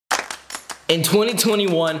In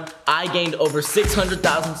 2021, I gained over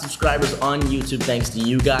 600,000 subscribers on YouTube thanks to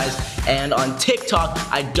you guys. And on TikTok,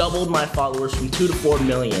 I doubled my followers from 2 to 4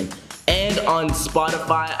 million. And on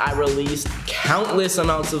Spotify, I released countless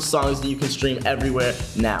amounts of songs that you can stream everywhere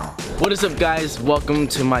now. What is up, guys? Welcome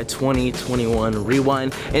to my 2021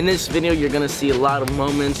 Rewind. In this video, you're gonna see a lot of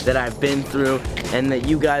moments that I've been through and that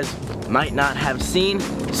you guys might not have seen.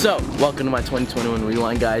 So, welcome to my 2021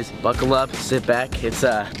 Rewind, guys. Buckle up, sit back.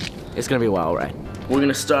 It's gonna be a wild ride. We're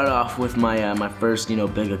gonna start off with my my first,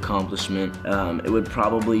 big accomplishment. It would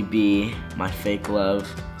probably be my Fake Love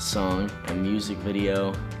song and music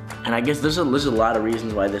video. And I guess there's a lot of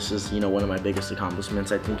reasons why this is, one of my biggest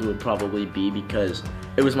accomplishments. I think it would probably be because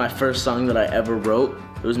it was my first song that I ever wrote.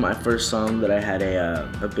 It was my first song that I had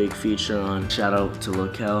a big feature on. Shout out to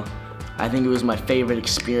Locale. I think it was my favorite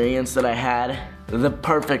experience that I had. The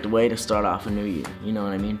perfect way to start off a new year, you know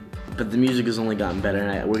what I mean? But the music has only gotten better,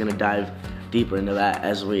 and we're gonna dive deeper into that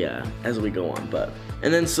as we go on.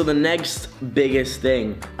 And then so the next biggest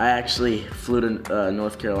thing, I actually flew to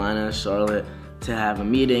North Carolina, Charlotte, to have a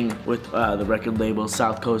meeting with the record label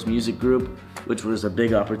South Coast Music Group, which was a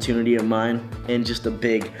big opportunity of mine and just a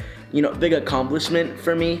big, big accomplishment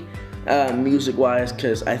for me, music-wise,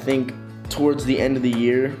 because I think towards the end of the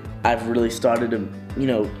year, I've really started to,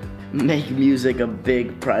 make music a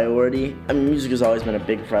big priority. I mean, music has always been a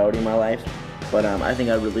big priority in my life, but I think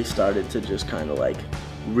I really started to just kind of like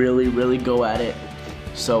really go at it.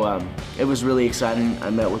 So it was really exciting. I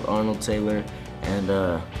met with Arnold Taylor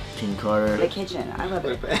and King Carter. The kitchen, I love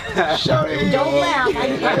it. Don't laugh.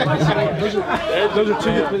 Those are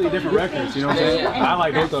two completely different records, you know what I'm saying? I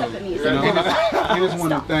like both of them. And it's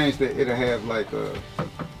one of the things that it'll have like a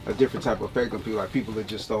different type of effect on people. Like people that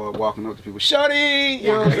just start walking up to people, Shorty! You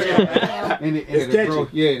know what I'm saying? And it'll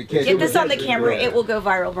Get this on the camera, it will go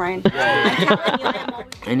viral, Brian.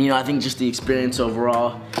 And I think just the experience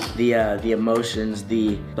overall, the emotions,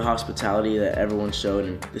 the hospitality that everyone showed,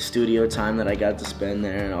 and the studio time that I got to spend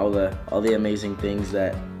there, and all the amazing things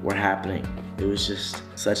that were happening. It was just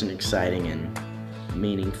such an exciting and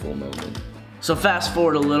meaningful moment. So fast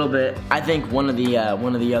forward a little bit, I think one of the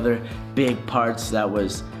other big parts that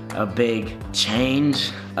was a big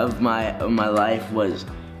change of my life was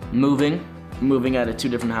moving out of 2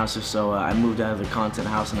 different houses. So I moved out of the content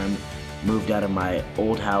house and I moved out of my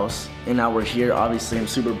old house, and now we're here. Obviously, I'm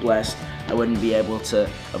super blessed. I wouldn't be able to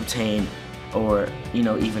obtain or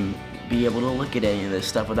even be able to look at any of this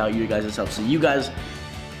stuff without you guys' help. So you guys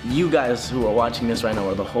who are watching this right now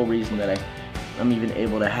are the whole reason that I'm even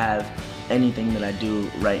able to have anything that I do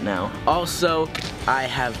right now. Also, I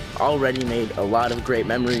have already made a lot of great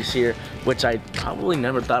memories here, which I probably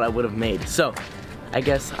never thought I would have made. So I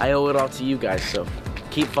guess I owe it all to you guys. So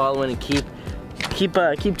keep following and keep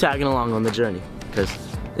tagging along on the journey, because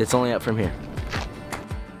it's only up from here.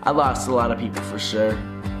 I lost a lot of people for sure.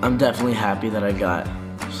 I'm definitely happy that I got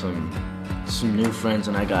some new friends,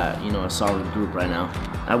 and I got a solid group right now.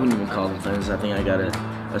 I wouldn't even call them friends. I think I got a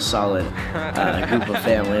solid group of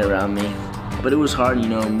family around me. But it was hard,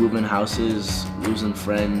 moving houses, losing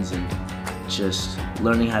friends, and just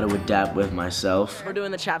learning how to adapt with myself. We're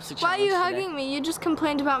doing the chapstick challenge. Why are you today. hugging me? You just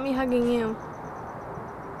complained about me hugging you.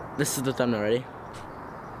 This is the thumbnail, ready?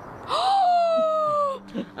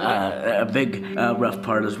 A big rough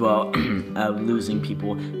part as well, losing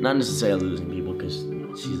people. Not necessarily losing people, because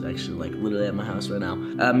she's actually like literally at my house right now.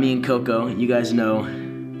 Me and Coco, you guys know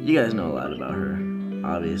a lot about her,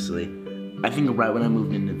 obviously. I think right when I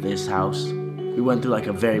moved into this house, we went through like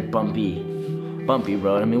a very bumpy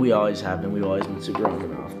road. I mean, we always have been. We've always been super on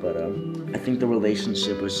and off, but I think the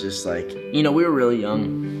relationship was just like, we were really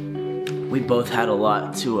young. We both had a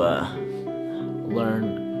lot to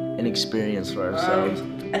learn and experience for ourselves.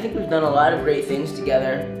 I think we've done a lot of great things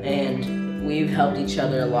together, and we've helped each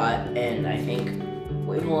other a lot, and I think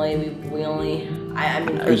a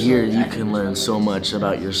year you can learn so much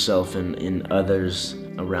about yourself and others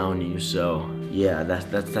around you. So yeah,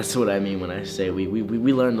 that's what I mean when I say we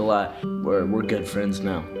learned a lot. We're good friends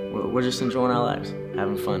now. We're just enjoying our lives,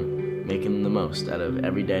 having fun, making the most out of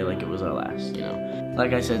every day like it was our last.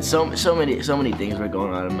 Like I said, so many things were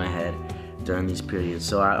going on in my head during these periods.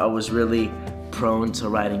 So I was really prone to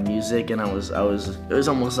writing music, and it was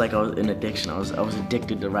almost like I was an addiction. I was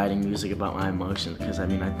addicted to writing music about my emotions, because I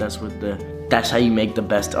mean that's how you make the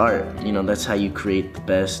best art. That's how you create the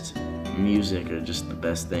best music, or just the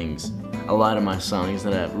best things. A lot of my songs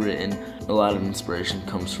that I've written, a lot of inspiration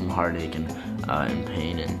comes from heartache and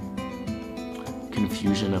pain and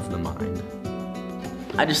confusion of the mind.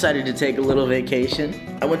 I decided to take a little vacation.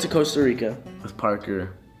 I went to Costa Rica with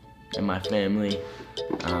Parker and my family.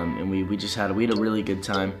 And we had a really good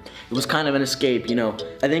time. It was kind of an escape, you know.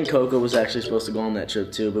 I think Coco was actually supposed to go on that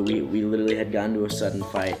trip too, but we literally had gotten to a sudden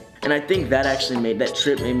fight. And I think that actually that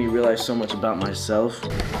trip made me realize so much about myself.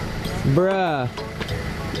 Bruh,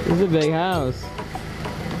 this is a big house.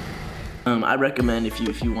 I recommend if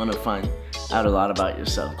you want to find out a lot about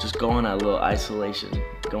yourself, just go on a little isolation,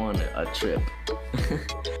 go on a trip.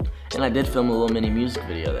 And I did film a little mini music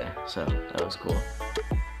video there, so that was cool.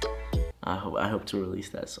 I hope to release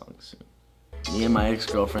that song soon. Me and my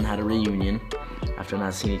ex-girlfriend had a reunion after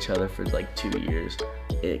not seeing each other for like 2 years.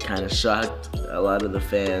 It kind of shocked a lot of the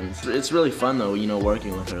fans. It's really fun though, you know,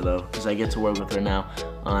 working with her though, because I get to work with her now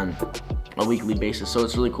on a weekly basis, so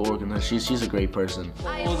it's really cool working with her. She's a great person.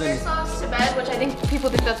 I wear socks to bed, which I think people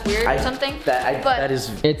think that's weird or something. That is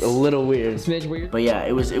a little weird. Smidge weird. But yeah,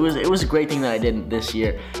 it was a great thing that I did this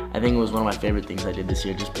year. I think it was one of my favorite things I did this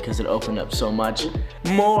year, just because it opened up so much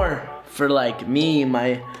more for like me,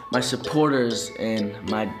 my supporters, and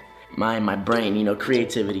my brain, you know,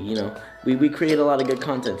 creativity, you know. We create a lot of good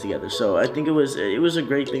content together, so I think it was a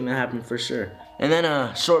great thing that happened for sure. And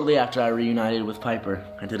then shortly after I reunited with Piper,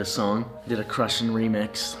 I did a song, did a Crushin'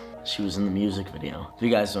 remix. She was in the music video. If you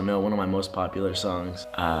guys don't know, one of my most popular songs,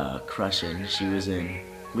 Crushin', she was in.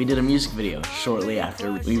 We did a music video shortly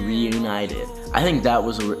after we reunited. I think that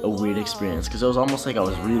was a weird experience, because it was almost like I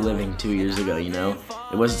was reliving 2 years ago, you know?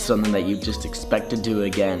 It wasn't something that you just expect to do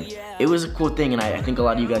again. It was a cool thing, and I think a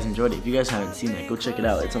lot of you guys enjoyed it. If you guys haven't seen that, go check it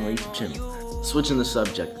out. It's on my YouTube channel. Switching the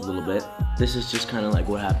subject a little bit, this is just kind of like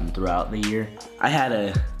what happened throughout the year. I had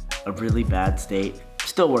a really bad state.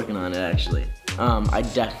 Still working on it, actually. I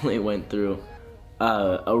definitely went through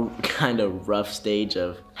a kind of rough stage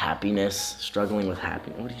of happiness, struggling with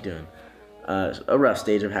happiness. What are you doing? A rough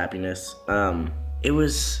stage of happiness. It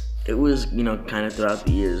was, you know, kind of throughout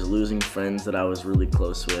the years, losing friends that I was really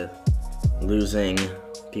close with, losing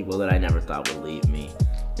people that I never thought would leave me.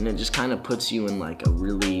 And it just kind of puts you in like a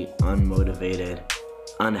really unmotivated,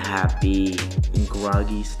 unhappy, and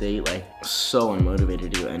groggy state, like so unmotivated to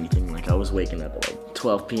do anything. Like I was waking up at like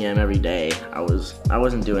 12 p.m. every day. I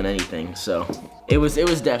wasn't doing anything, so it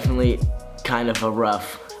was definitely kind of a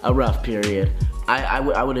rough period.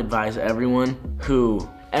 I would advise everyone who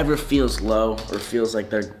ever feels low or feels like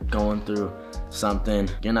they're going through something,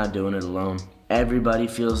 you're not doing it alone. Everybody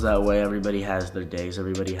feels that way. Everybody has their days.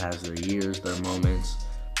 Everybody has their years, their moments.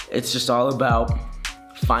 It's just all about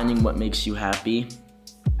finding what makes you happy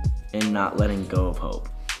and not letting go of hope.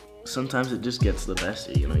 Sometimes it just gets the best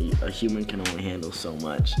of you, you know, a human can only handle so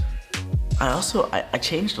much. I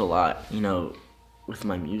changed a lot, you know, with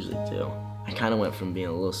my music too. I kind of went from being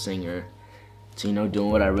a little singer to, you know,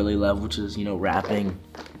 doing what I really love, which is, you know, rapping,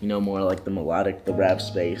 you know, more like the melodic, the rap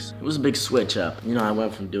space. It was a big switch up. You know, I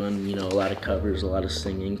went from doing, you know, a lot of covers, a lot of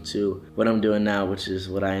singing, to what I'm doing now, which is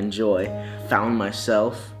what I enjoy. Found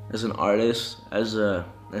myself as an artist, as a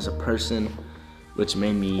person, which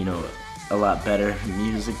made me, you know, a lot better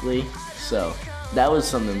musically. So that was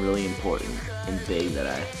something really important and big that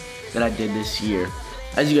I did this year.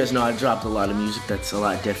 As you guys know, I dropped a lot of music that's a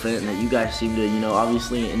lot different and that you guys seem to, you know,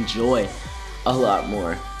 obviously enjoy a lot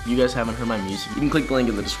more. If you guys haven't heard my music, you can click the link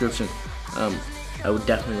in the description. I would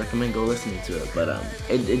definitely recommend go listening to it. But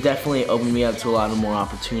it definitely opened me up to a lot of more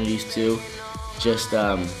opportunities too. Just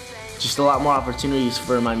a lot more opportunities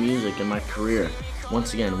for my music and my career.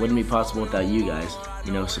 Once again, it wouldn't be possible without you guys,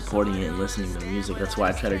 you know, supporting it and listening to the music. That's why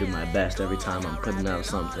I try to do my best every time I'm putting out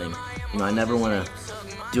something. You know, I never want to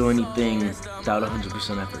do anything without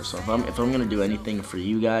 100% effort. So if I'm gonna do anything for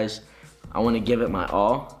you guys, I want to give it my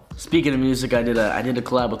all. Speaking of music, I did a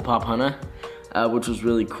collab with Pop Hunter, which was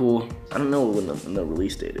really cool. I don't know when the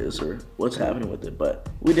release date is or what's happening with it, but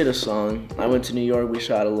we did a song. I went to New York, we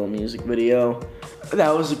shot a little music video.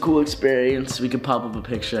 That was a cool experience. We could pop up a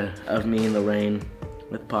picture of me in the rain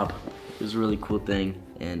with Pop. It was a really cool thing,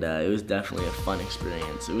 and it was definitely a fun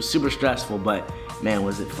experience. It was super stressful, but man,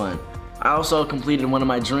 was it fun. I also completed one of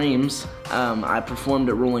my dreams. I performed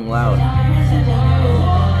at Rolling Loud.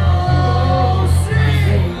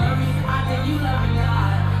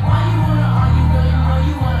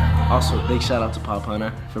 Also, big shout out to Pop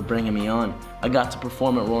Hunter for bringing me on. I got to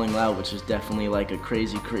perform at Rolling Loud, which is definitely like a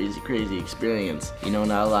crazy experience. You know,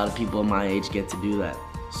 not a lot of people my age get to do that.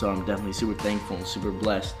 So I'm definitely super thankful and super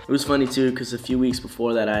blessed. It was funny too, because a few weeks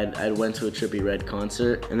before that, I went to a Trippie Redd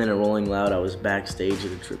concert, and then at Rolling Loud, I was backstage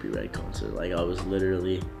at a Trippie Redd concert. Like, I was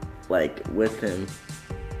literally, like, with him.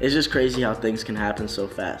 It's just crazy how things can happen so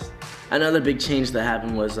fast. Another big change that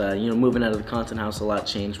happened was, you know, moving out of the content house, a lot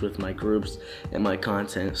changed with my groups and my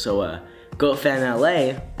content. So, Goat Fan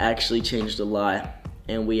LA actually changed a lot,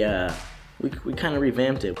 and we we kind of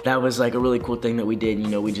revamped it. That was like a really cool thing that we did. You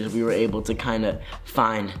know, we were able to kind of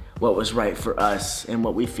find what was right for us and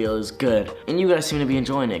what we feel is good. And you guys seem to be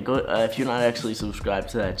enjoying it. Go if you're not actually subscribed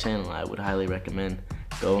to that channel, I would highly recommend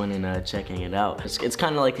going and checking it out. It's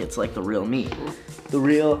kind of like the real me, the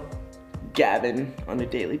real Gavin on a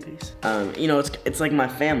daily basis. You know, it's like my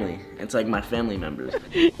family. It's like my family members.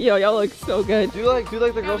 Yo, y'all look so good. Do you like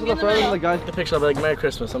the girls in the front and the guys? The picture, I'll be like, Merry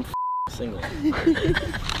Christmas, I'm single.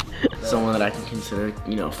 Someone that I can consider,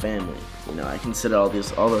 you know, family. You know, I consider all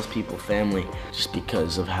those people family just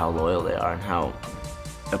because of how loyal they are and how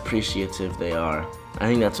appreciative they are. I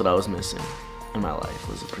think that's what I was missing in my life,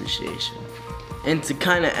 was appreciation. And to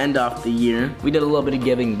kind of end off the year, we did a little bit of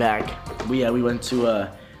giving back. We went to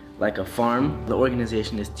like a farm. The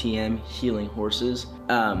organization is TM Healing Horses,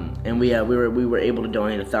 and we were able to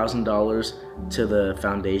donate $1,000 to the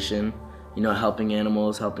foundation. You know, helping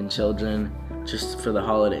animals, helping children, just for the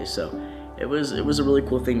holidays. So it was a really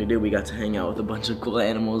cool thing to do. We got to hang out with a bunch of cool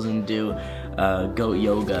animals and do goat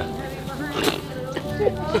yoga.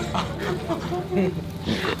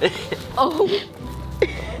 Oh.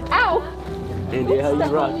 Ow. Andy, how you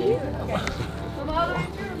rocking?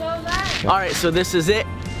 All right, so this is it.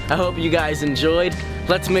 I hope you guys enjoyed.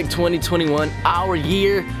 Let's make 2021 our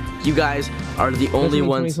year. You guys are the only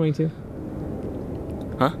ones. 2022.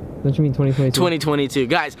 Huh? Don't you mean 2022? 2022.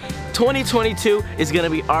 Guys, 2022 is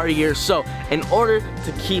gonna be our year. So in order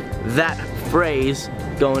to keep that phrase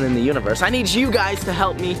going in the universe, I need you guys to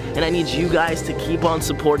help me, and I need you guys to keep on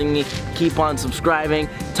supporting me, keep on subscribing,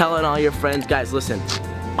 telling all your friends. Guys, listen,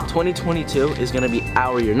 2022 is gonna be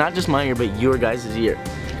our year. Not just my year, but your guys' year.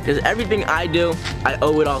 Because everything I do, I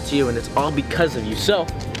owe it all to you, and it's all because of you. So,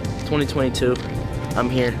 2022, I'm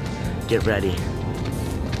here. Get ready.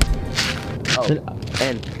 Oh,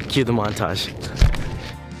 and cue the montage.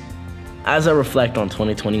 As I reflect on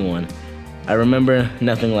 2021, I remember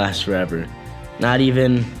nothing lasts forever, not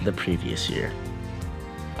even the previous year.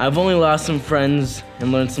 I've only lost some friends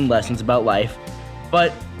and learned some lessons about life,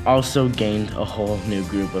 but also gained a whole new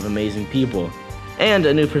group of amazing people and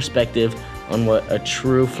a new perspective on what a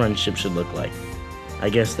true friendship should look like. I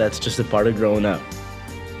guess that's just a part of growing up.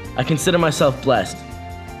 I consider myself blessed,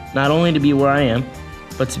 not only to be where I am,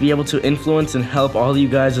 but to be able to influence and help all of you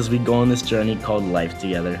guys as we go on this journey called life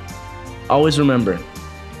together. Always remember,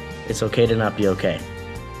 it's okay to not be okay.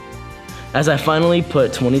 As I finally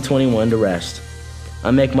put 2021 to rest,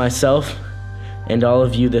 I make myself and all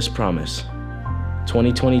of you this promise.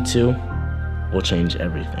 2022 will change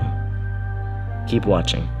everything. Keep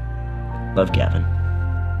watching. Love, Gavin.